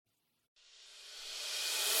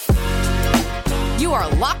You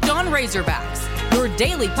are Locked On Razorbacks, your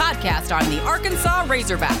daily podcast on the Arkansas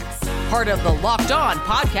Razorbacks, part of the Locked On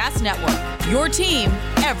Podcast Network, your team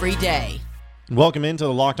every day. Welcome into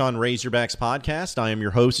the Locked On Razorbacks podcast. I am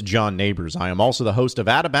your host, John Neighbors. I am also the host of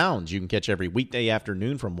Out of Bounds. You can catch every weekday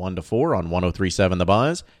afternoon from 1 to 4 on 103.7 The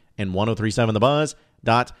Buzz and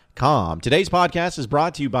 103.7thebuzz.com. Today's podcast is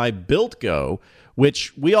brought to you by Built Go,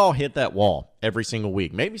 which we all hit that wall every single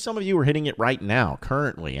week. Maybe some of you are hitting it right now,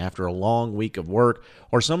 currently, after a long week of work,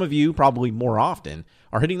 or some of you, probably more often,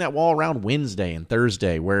 are hitting that wall around Wednesday and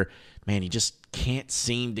Thursday where, man, you just can't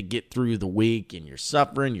seem to get through the week, and you're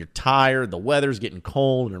suffering, you're tired, the weather's getting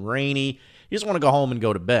cold and rainy. You just want to go home and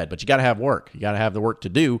go to bed, but you got to have work. You got to have the work to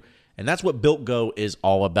do, and that's what Built Go is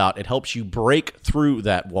all about. It helps you break through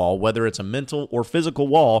that wall, whether it's a mental or physical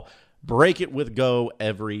wall. Break it with Go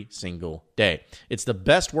every single day. It's the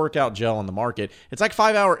best workout gel on the market. It's like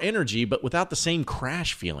 5-Hour Energy, but without the same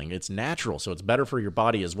crash feeling. It's natural, so it's better for your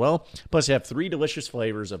body as well. Plus, you have 3 delicious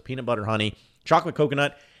flavors of peanut butter honey, chocolate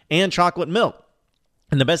coconut, and chocolate milk.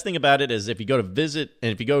 And the best thing about it is if you go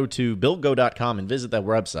to builtgo.com and visit that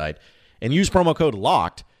website and use promo code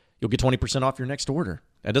LOCKED, you'll get 20% off your next order.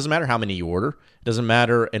 It doesn't matter how many you order. It doesn't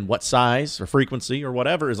matter in what size or frequency or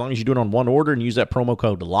whatever. As long as you do it on one order and use that promo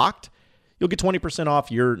code LOCKED, you'll get 20%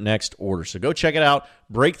 off your next order. So go check it out.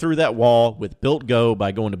 Break through that wall with Built Go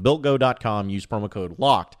by going to builtgo.com. Use promo code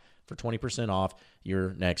LOCKED for 20% off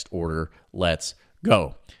your next order. Let's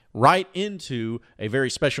go. Right into a very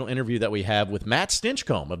special interview that we have with Matt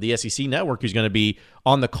Stinchcomb of the SEC Network, who's going to be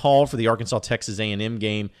on the call for the Arkansas-Texas A&M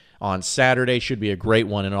game on Saturday. Should be a great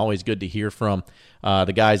one, and always good to hear from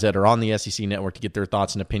the guys that are on the SEC Network to get their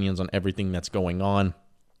thoughts and opinions on everything that's going on,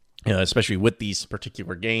 especially with these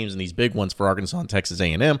particular games and these big ones for Arkansas and Texas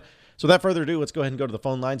A&M. So without further ado, let's go ahead and go to the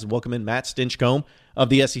phone lines and welcome in Matt Stinchcomb of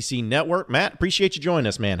the SEC Network. Matt, appreciate you joining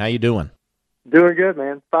us, man. How you doing? Doing good,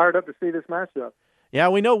 man. Fired up to see this matchup. Yeah,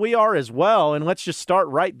 we know we are as well, and let's just start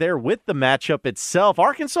right there with the matchup itself.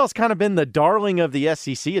 Arkansas has kind of been the darling of the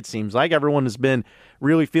SEC, it seems like. Everyone has been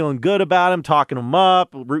really feeling good about him, talking him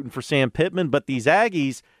up, rooting for Sam Pittman, but these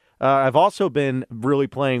Aggies have also been really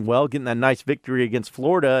playing well, getting that nice victory against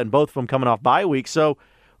Florida, and both of them coming off bye week. So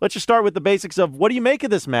let's just start with the basics of what do you make of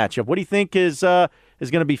this matchup? What do you think is going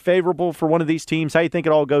to be favorable for one of these teams? How do you think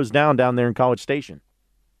it all goes down there in College Station?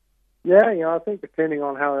 Yeah, I think depending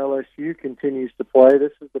on how LSU continues to play,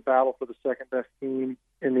 this is the battle for the second-best team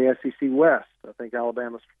in the SEC West. I think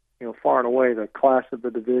Alabama's, far and away the class of the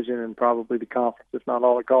division and probably the conference, if not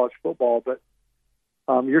all of college football. But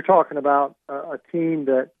you're talking about a team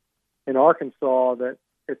that in Arkansas that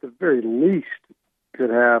at the very least could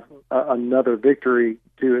have another victory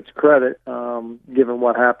to its credit, given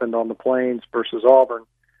what happened on the Plains versus Auburn.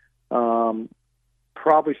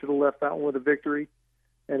 Probably should have left that one with a victory.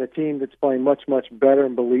 And a team that's playing much, much better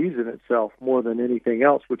and believes in itself more than anything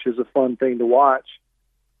else, which is a fun thing to watch.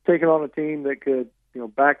 Taking on a team that could,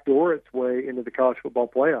 backdoor its way into the college football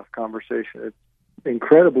playoff conversation. It's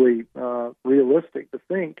incredibly realistic to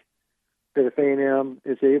think that if A&M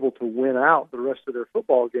is able to win out the rest of their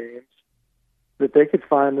football games, that they could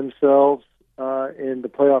find themselves in the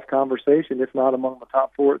playoff conversation, if not among the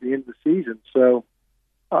top 4 at the end of the season. So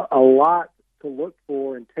a lot to look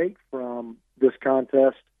for and take from this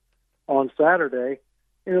contest on Saturday.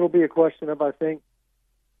 And it'll be a question of, I think,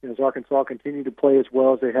 as Arkansas continue to play as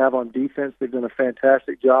well as they have on defense, they've done a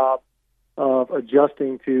fantastic job of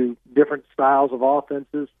adjusting to different styles of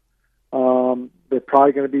offenses. They're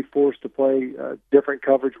probably going to be forced to play different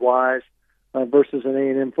coverage-wise versus an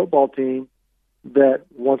A&M football team that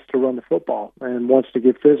wants to run the football and wants to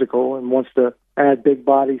get physical and wants to add big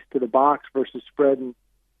bodies to the box versus spreading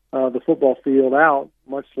the football field out,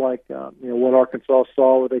 much like what Arkansas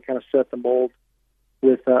saw, where they kind of set the mold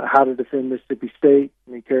with how to defend Mississippi State,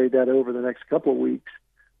 and he carried that over the next couple of weeks.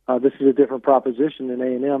 This is a different proposition than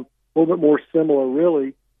A&M, a little bit more similar,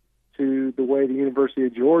 really, to the way the University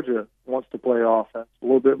of Georgia wants to play offense, a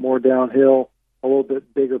little bit more downhill, a little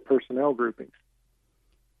bit bigger personnel groupings.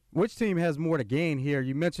 Which team has more to gain here?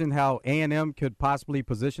 You mentioned how A&M could possibly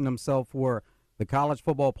position themselves for the college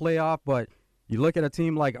football playoff, but you look at a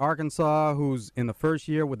team like Arkansas, who's in the first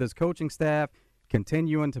year with his coaching staff,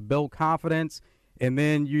 continuing to build confidence, and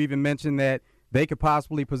then you even mentioned that they could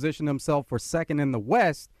possibly position themselves for second in the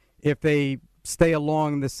West if they stay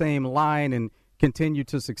along the same line and continue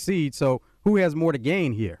to succeed. So who has more to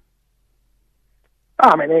gain here?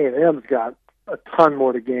 I mean, A&M's got a ton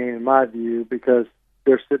more to gain, in my view, because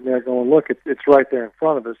they're sitting there going, look, it's right there in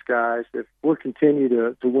front of us, guys. If we'll continue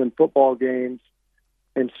to win football games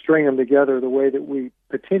and string them together the way that we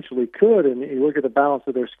potentially could, and you look at the balance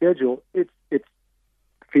of their schedule, it's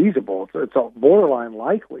feasible. It's a borderline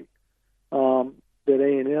likely that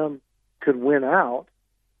A&M could win out.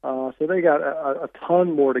 So they got a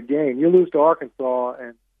ton more to gain. You lose to Arkansas,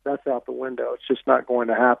 and that's out the window. It's just not going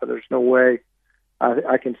to happen. There's no way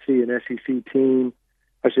I can see an SEC team.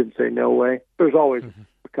 I shouldn't say no way. There's always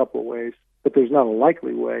a couple of ways, but there's not a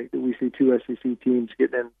likely way that we see two SEC teams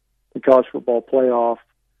getting in the college football playoff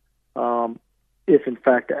if, in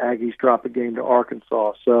fact, the Aggies drop a game to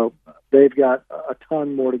Arkansas. So they've got a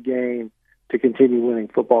ton more to gain to continue winning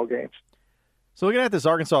football games. So looking at this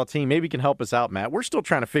Arkansas team, maybe you can help us out, Matt. We're still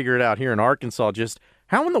trying to figure it out here in Arkansas, just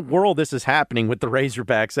how in the world this is happening with the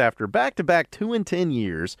Razorbacks after back-to-back 2-10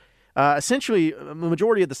 years. Essentially, the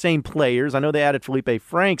majority of the same players. I know they added Felipe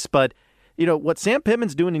Franks, but what Sam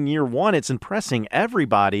Pittman's doing in year one, it's impressing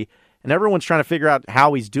everybody, and everyone's trying to figure out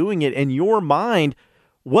how he's doing it. In your mind,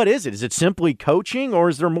 what is it? Is it simply coaching, or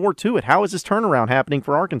is there more to it? How is this turnaround happening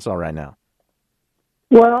for Arkansas right now?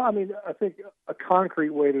 Well, I mean, I think a concrete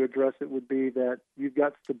way to address it would be that you've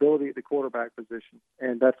got stability at the quarterback position,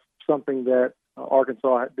 and that's something that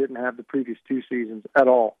Arkansas didn't have the previous two seasons at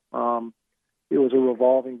all. It was a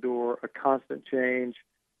revolving door, a constant change,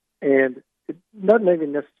 and it doesn't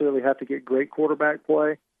even necessarily have to get great quarterback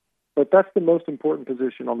play, but that's the most important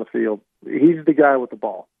position on the field. He's the guy with the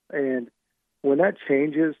ball, and when that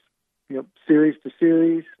changes, series to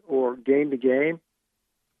series or game to game,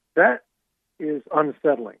 that is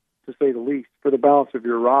unsettling, to say the least, for the balance of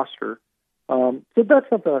your roster. So that's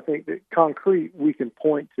something I think that concrete we can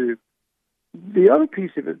point to. The other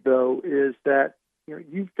piece of it, though, is that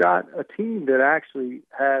you've got a team that actually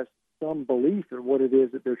has some belief in what it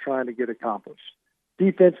is that they're trying to get accomplished.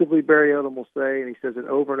 Defensively, Barry Odom will say, and he says it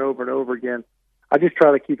over and over and over again, I just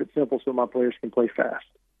try to keep it simple so my players can play fast.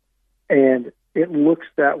 And it looks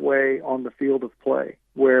that way on the field of play,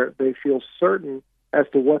 where they feel certain as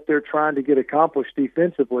to what they're trying to get accomplished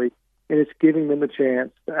defensively, and it's giving them a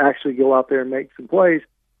chance to actually go out there and make some plays.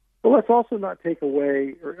 But let's also not take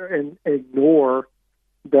away and ignore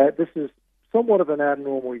that this is somewhat of an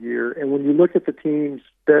abnormal year. And when you look at the teams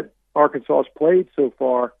that Arkansas has played so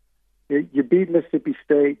far, you beat Mississippi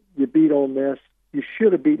State, you beat Ole Miss, you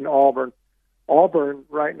should have beaten Auburn. Auburn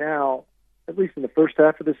right now, at least in the first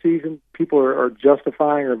half of the season, people are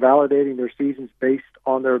justifying or validating their seasons based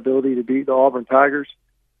on their ability to beat the Auburn Tigers.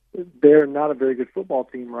 They're not a very good football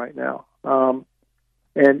team right now.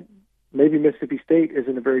 And maybe Mississippi State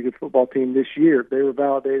isn't a very good football team this year. They were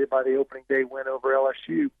validated by the opening day win over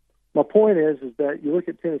LSU. My point is that you look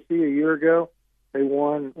at Tennessee a year ago, they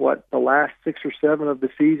won, the last 6 or 7 of the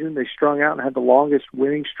season. They strung out and had the longest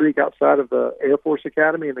winning streak outside of the Air Force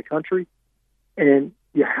Academy in the country. And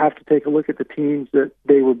you have to take a look at the teams that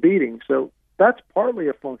they were beating. So that's partly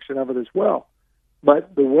a function of it as well.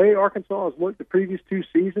 But the way Arkansas has looked the previous 2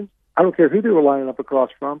 seasons, I don't care who they were lining up across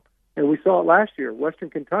from, and we saw it last year, Western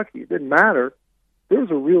Kentucky. It didn't matter. There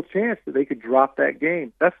was a real chance that they could drop that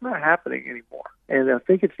game. That's not happening anymore. And I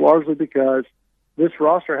think it's largely because this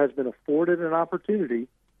roster has been afforded an opportunity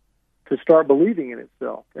to start believing in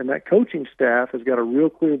itself. And that coaching staff has got a real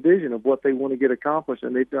clear vision of what they want to get accomplished,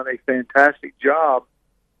 and they've done a fantastic job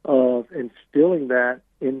of instilling that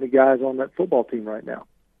in the guys on that football team right now.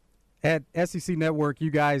 At SEC Network, you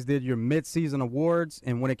guys did your mid-season awards,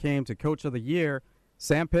 and when it came to Coach of the Year,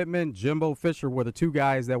 Sam Pittman, Jimbo Fisher were the 2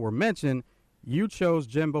 guys that were mentioned. You chose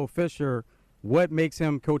Jimbo Fisher. What makes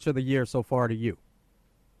him Coach of the Year so far to you?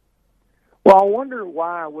 Well, I wonder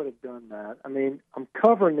why I would have done that. I mean, I'm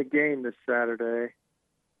covering the game this Saturday.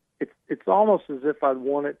 It's almost as if I'd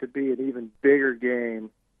want it to be an even bigger game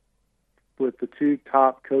with the 2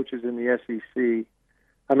 top coaches in the SEC.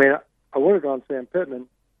 I mean, I would have gone Sam Pittman,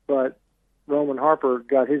 but Roman Harper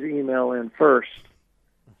got his email in first.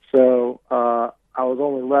 So I was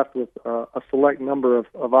only left with a select number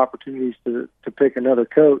of opportunities to pick another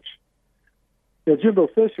coach. Jimbo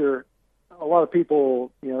Fisher, a lot of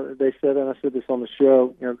people, they said, and I said this on the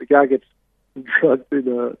show, the guy gets drugged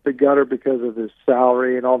through the gutter because of his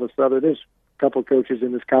salary and all this other. There's a couple of coaches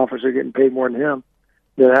in this conference that are getting paid more than him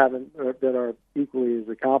that are equally as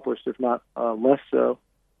accomplished, if not less so.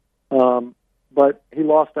 But he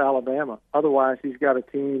lost to Alabama. Otherwise, he's got a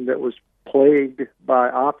team that was plagued by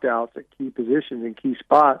opt-outs at key positions and key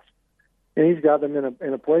spots, and he's got them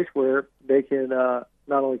in a place where they can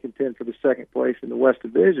not only contend for the second place in the West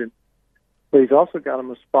Division, but he's also got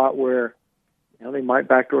them a spot where they might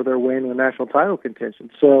backdoor their way into a national title contention.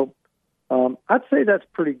 So I'd say that's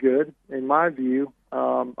pretty good in my view.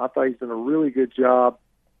 I thought he's done a really good job,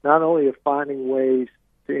 not only of finding ways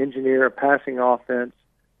to engineer a passing offense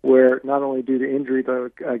where not only due to injury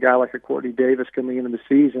to a guy like a Courtney Davis coming into the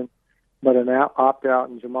season, but an opt-out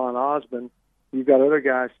in Jamon Osmond, you've got other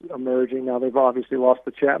guys emerging. Now, they've obviously lost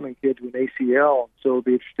the Chapman kid to an ACL, so it'll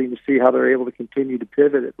be interesting to see how they're able to continue to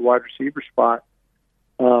pivot at the wide receiver spot.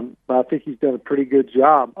 But I think he's done a pretty good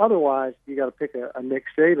job. Otherwise, you got to pick a Nick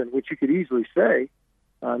Saban, which you could easily say,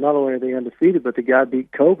 not only are they undefeated, but the guy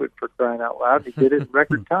beat COVID, for crying out loud. He did it in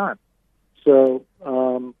record time. So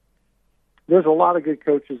there's a lot of good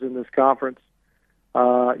coaches in this conference.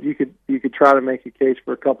 You could try to make a case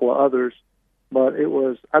for a couple of others, but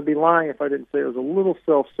I'd be lying if I didn't say it was a little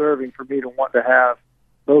self-serving for me to want to have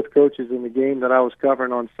both coaches in the game that I was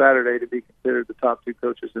covering on Saturday to be considered the top two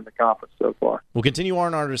coaches in the conference so far. We'll continue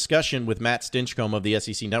on our discussion with Matt Stinchcomb of the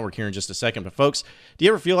SEC Network here in just a second. But, folks, do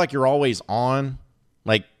you ever feel like you're always on?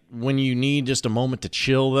 Like, when you need just a moment to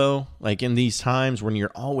chill, though? Like, in these times when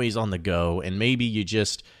you're always on the go and maybe you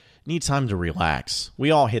just need time to relax.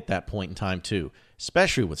 We all hit that point in time, too,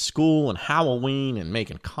 especially with school and Halloween and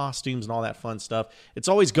making costumes and all that fun stuff. It's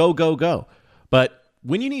always go, go, go. But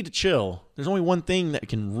when you need to chill, there's only one thing that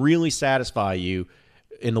can really satisfy you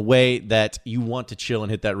in the way that you want to chill and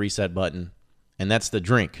hit that reset button, and that's the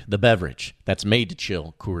drink, the beverage that's made to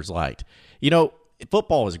chill, Coors Light. You know,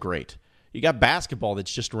 football is great. You got basketball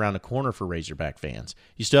that's just around the corner for Razorback fans.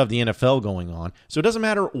 You still have the NFL going on. So it doesn't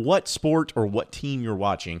matter what sport or what team you're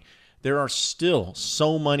watching. There are still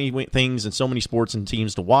so many things and so many sports and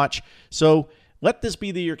teams to watch. So let this be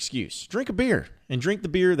your excuse. Drink a beer, and drink the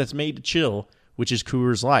beer that's made to chill, which is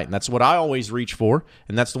Coors Light. And that's what I always reach for,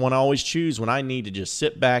 and that's the one I always choose when I need to just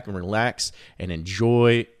sit back and relax and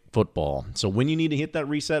enjoy football. So when you need to hit that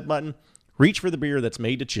reset button, reach for the beer that's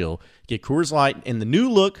made to chill. Get Coors Light in the new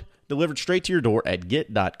look delivered straight to your door at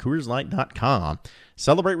get.coorslight.com.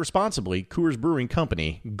 Celebrate responsibly. Coors Brewing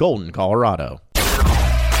Company, Golden, Colorado.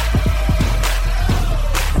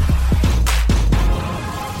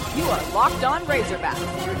 You are Locked On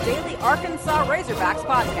Razorbacks, your daily Arkansas Razorbacks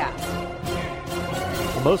podcast.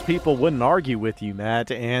 Most people wouldn't argue with you,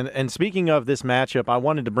 Matt. And speaking of this matchup, I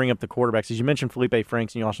wanted to bring up the quarterbacks. As you mentioned Felipe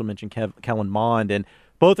Franks, and you also mentioned Kellen Mond, and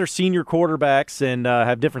both are senior quarterbacks and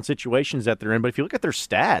have different situations that they're in. But if you look at their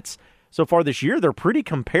stats so far this year, they're pretty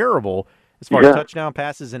comparable as far as touchdown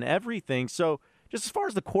passes and everything. So just as far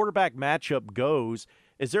as the quarterback matchup goes,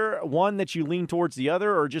 is there one that you lean towards the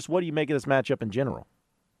other, or just what do you make of this matchup in general?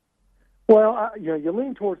 Well, you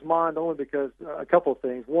lean towards Mond only because a couple of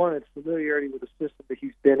things. One, it's familiarity with the system that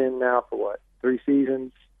he's been in now for, 3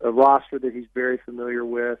 seasons, a roster that he's very familiar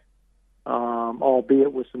with,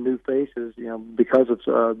 albeit with some new faces, because of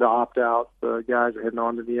the opt-out, the guys are heading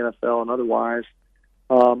on to the NFL and otherwise.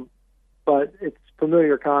 But it's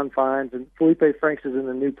familiar confines, and Felipe Franks is in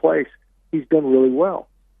a new place. He's done really well.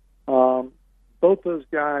 Both those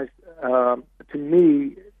guys, to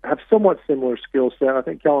me, have somewhat similar skill set. I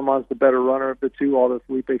think Kellen Mond's the better runner of the two, although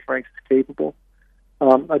Felipe Franks is capable.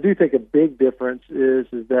 I do think a big difference is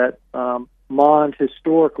that Mond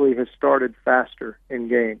historically has started faster in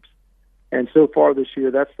games. And so far this year,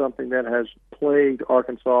 that's something that has plagued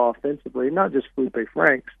Arkansas offensively, not just Felipe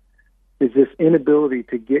Franks, is this inability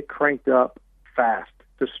to get cranked up fast,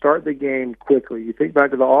 to start the game quickly. You think back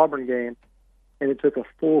to the Auburn game, and it took a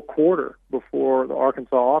full quarter before the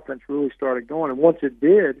Arkansas offense really started going. And once it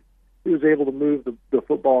did, it was able to move the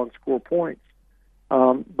football and score points.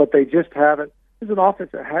 But they just haven't. This is an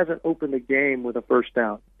offense that hasn't opened the game with a first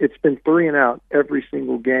down. It's been 3 and out every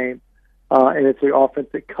single game. And it's an offense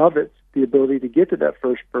that covets the ability to get to that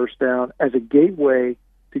first down as a gateway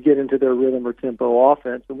to get into their rhythm or tempo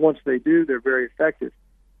offense. And once they do, they're very effective.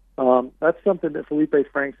 That's something that Felipe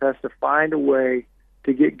Franks has to find a way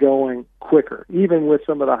to get going quicker, even with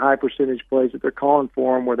some of the high percentage plays that they're calling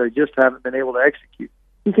for him where they just haven't been able to execute.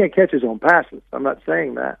 He can't catch his own passes. I'm not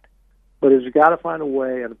saying that. But he's got to find a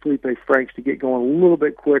way at Felipe Franks to get going a little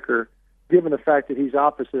bit quicker, given the fact that he's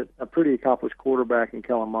opposite a pretty accomplished quarterback in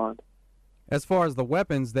Kellen Mond. As far as the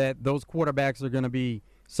weapons that those quarterbacks are going to be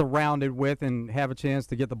surrounded with and have a chance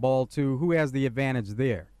to get the ball to, who has the advantage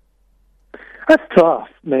there? That's tough,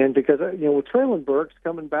 man, because with Traylon Burks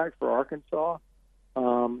coming back for Arkansas,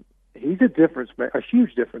 he's a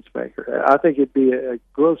huge difference maker. I think it'd be a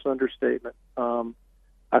gross understatement.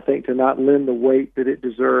 I think to not lend the weight that it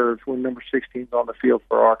deserves when number 16 is on the field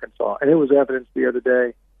for Arkansas, and it was evidenced the other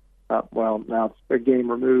day. Now it's a game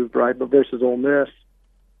removed, right? But versus Ole Miss,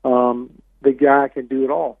 the guy can do it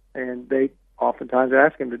all, and they oftentimes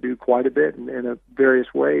ask him to do quite a bit in various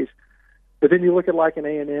ways. But then you look at like an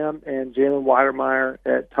A&M and Jalen Weidermeyer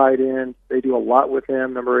at tight end. They do a lot with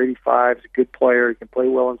him. Number 85 is a good player. He can play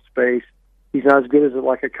well in space. He's not as good as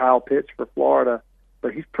like a Kyle Pitts for Florida,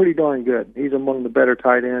 but he's pretty darn good. He's among the better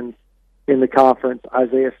tight ends in the conference.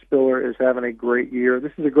 Isaiah Spiller is having a great year.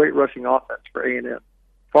 This is a great rushing offense for A&M.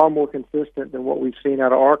 far more consistent than what we've seen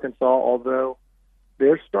out of Arkansas, although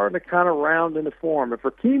they're starting to kind of round into form. If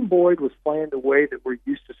Rakeem Boyd was playing the way that we're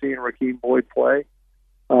used to seeing Rakeem Boyd play,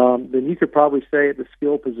 then you could probably say at the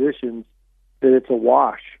skill positions that it's a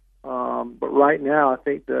wash. But right now, I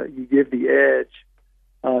think that you give the edge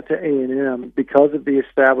to A&M because of the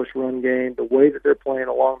established run game, the way that they're playing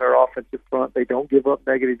along their offensive front. They don't give up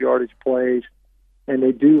negative yardage plays, and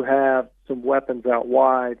they do have some weapons out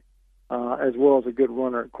wide, as well as a good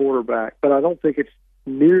runner at quarterback. But I don't think it's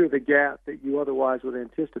near the gap that you otherwise would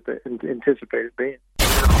anticipate it being.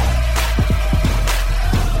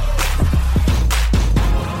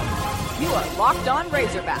 You are Locked On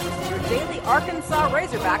Razorbacks, your daily Arkansas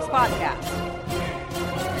Razorbacks podcast.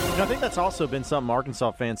 I think that's also been something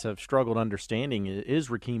Arkansas fans have struggled understanding is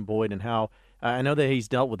Rakeem Boyd and how I know that he's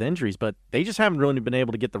dealt with injuries, but they just haven't really been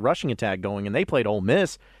able to get the rushing attack going. And they played Ole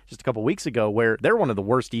Miss just a couple weeks ago where they're one of the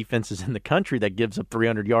worst defenses in the country that gives up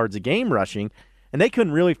 300 yards a game rushing. And they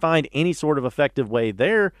couldn't really find any sort of effective way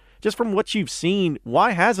there. Just from what you've seen,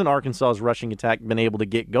 why hasn't Arkansas's rushing attack been able to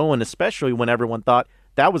get going, especially when everyone thought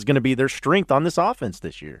that was going to be their strength on this offense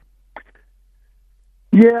this year?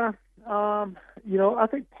 Yeah, I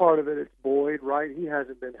think part of it is Boyd, right? He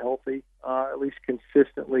hasn't been healthy, at least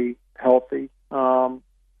consistently healthy. And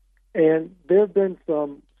there have been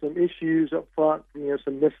some issues up front,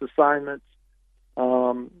 some missed assignments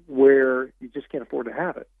where you just can't afford to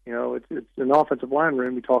have it. It's an offensive line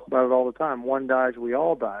room. We talk about it all the time. One dies, we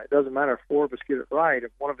all die. It doesn't matter if four of us get it right.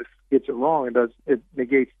 If one of us gets it wrong, it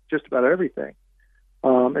negates just about everything.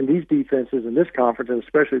 And these defenses in this conference, and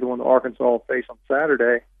especially the one that Arkansas will face on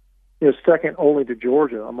Saturday, second only to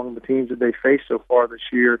Georgia among the teams that they faced so far this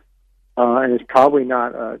year. And it's probably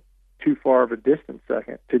not too far of a distance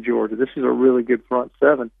second to Georgia. This is a really good front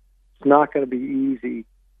seven. It's not going to be easy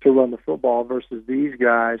to run the football versus these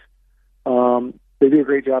guys. They do a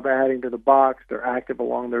great job adding to the box. They're active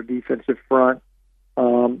along their defensive front.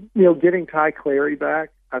 Getting Ty Clary back,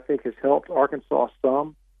 I think, has helped Arkansas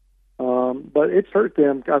some. But it's hurt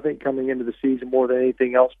them, I think, coming into the season more than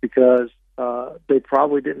anything else because they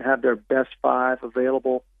probably didn't have their best five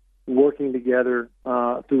available working together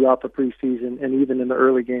throughout the preseason and even in the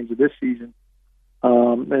early games of this season.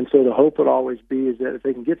 And so the hope would always be is that if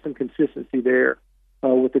they can get some consistency there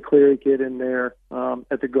with the Cleary kid in there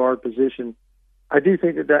at the guard position, I do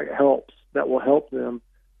think that helps. That will help them.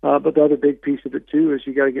 But the other big piece of it, too, is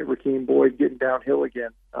you got to get Rakeem Boyd getting downhill again.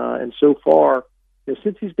 And so far,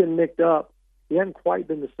 since he's been nicked up, he hasn't quite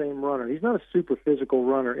been the same runner. He's not a super physical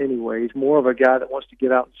runner anyway. He's more of a guy that wants to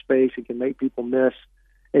get out in space and can make people miss,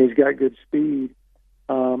 and he's got good speed.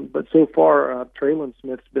 But so far, Traylon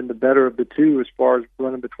Smith's been the better of the two as far as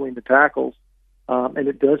running between the tackles. And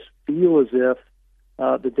it does feel as if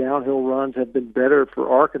the downhill runs have been better for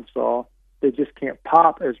Arkansas. They just can't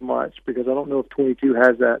pop as much because I don't know if 22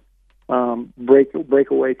 has that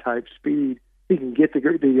breakaway type speed. He can get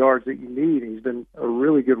the yards that you need. He's been a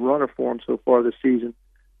really good runner for him so far this season.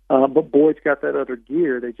 But Boyd's got that other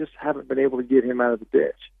gear. They just haven't been able to get him out of the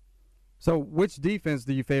ditch. So which defense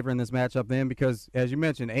do you favor in this matchup then? Because, as you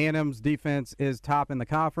mentioned, A&M's defense is top in the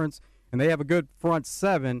conference, and they have a good front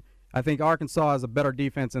seven. I think Arkansas has a better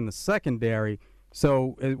defense in the secondary.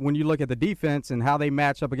 So when you look at the defense and how they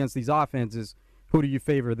match up against these offenses, who do you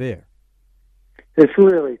favor there? It's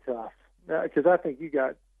really tough because I think you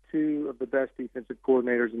got two of the best defensive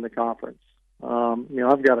coordinators in the conference.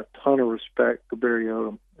 I've got a ton of respect for Barry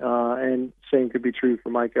Odom, and same could be true for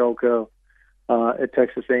Mike Elko at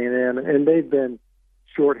Texas A&M, and they've been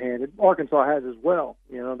shorthanded. Arkansas has as well.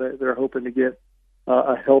 They're hoping to get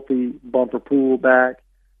a healthy Bumper Pool back.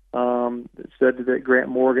 It said that Grant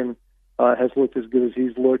Morgan has looked as good as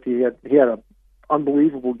he's looked. He had an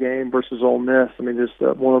unbelievable game versus Ole Miss. I mean, just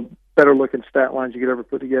one of the better looking stat lines you could ever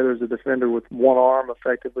put together as a defender with one arm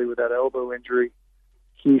effectively with that elbow injury.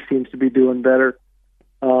 He seems to be doing better.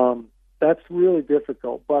 That's really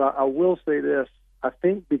difficult. But I will say this. I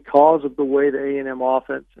think because of the way the A&M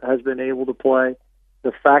offense has been able to play,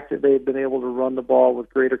 the fact that they've been able to run the ball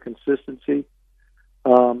with greater consistency,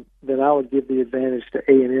 then I would give the advantage to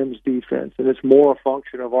A&M's defense. And it's more a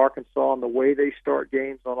function of Arkansas and the way they start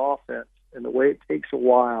games on offense and the way it takes a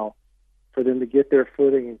while for them to get their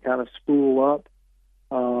footing and kind of spool up.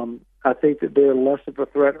 I think that they're less of a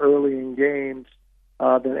threat early in games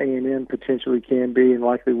than A&M potentially can be and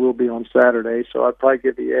likely will be on Saturday. So I'd probably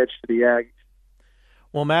give the edge to the Aggies.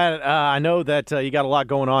 Well, Matt, I know that you got a lot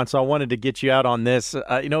going on, so I wanted to get you out on this.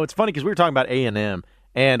 It's funny because we were talking about A&M,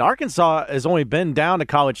 and Arkansas has only been down to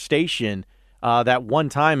College Station that one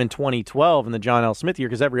time in 2012 in the John L. Smith year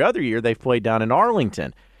because every other year they've played down in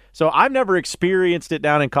Arlington. So I've never experienced it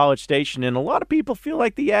down in College Station, and a lot of people feel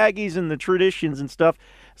like the Aggies and the traditions and stuff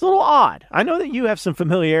is a little odd. I know that you have some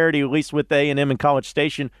familiarity, at least with A&M and College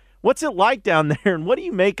Station. What's it like down there, and what do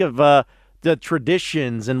you make of the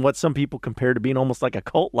traditions and what some people compare to being almost like a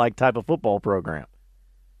cult-like type of football program?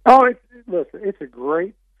 Oh, listen, it's a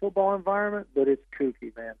great football environment, but it's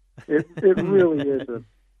kooky, man. It really is.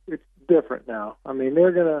 It's different now. I mean,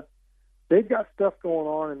 they've got stuff going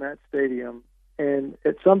on in that stadium, and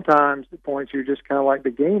at sometimes the points you're just kind of like the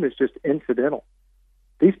game is just incidental.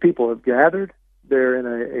 These people have gathered. They're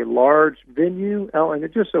in a large venue, and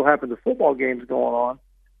it just so happens a football game's going on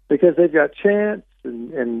because they've got chants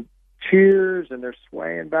and cheers, and they're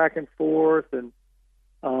swaying back and forth, and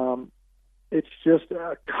it's just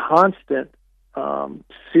a constant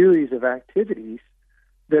series of activities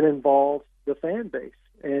that involve the fan base.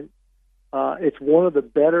 And it's one of the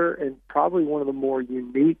better and probably one of the more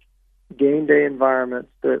unique game day environments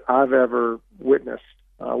that I've ever witnessed.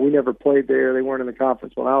 We never played there. They weren't in the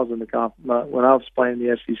conference when I was in the when I was playing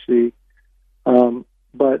the SEC.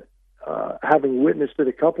 But having witnessed it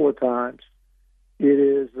a couple of times,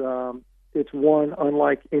 it's one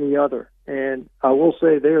unlike any other. And I will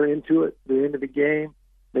say they're into it. They're into the game.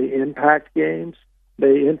 They impact games.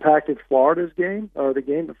 They impacted Florida's game, or the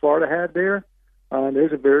game that Florida had there.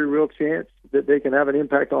 There's a very real chance that they can have an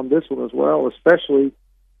impact on this one as well, especially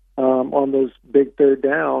on those big third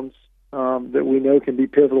downs that we know can be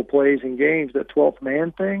pivotal plays in games. That 12th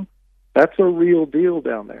man thing, that's a real deal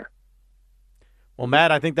down there. Well,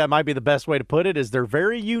 Matt, I think that might be the best way to put it, is they're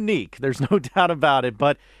very unique. There's no doubt about it,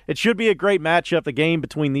 but it should be a great matchup. The game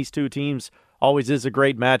between these two teams always is a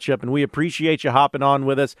great matchup, and we appreciate you hopping on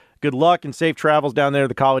with us. Good luck and safe travels down there at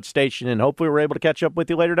the College Station, and hopefully we're able to catch up with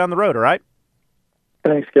you later down the road, all right?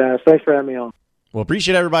 Thanks, guys. Thanks for having me on. Well,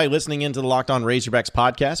 appreciate everybody listening into the Locked On Razorbacks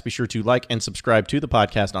podcast. Be sure to like and subscribe to the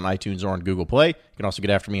podcast on iTunes or on Google Play. You can also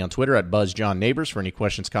get after me on Twitter at BuzzJohnNeighbors for any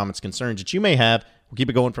questions, comments, concerns that you may have. We'll keep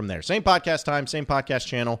it going from there. Same podcast time, same podcast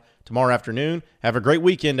channel tomorrow afternoon. Have a great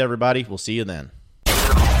weekend, everybody. We'll see you then.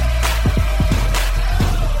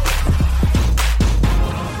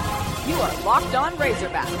 You are Locked On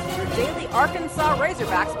Razorbacks, your daily Arkansas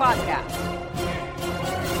Razorbacks podcast.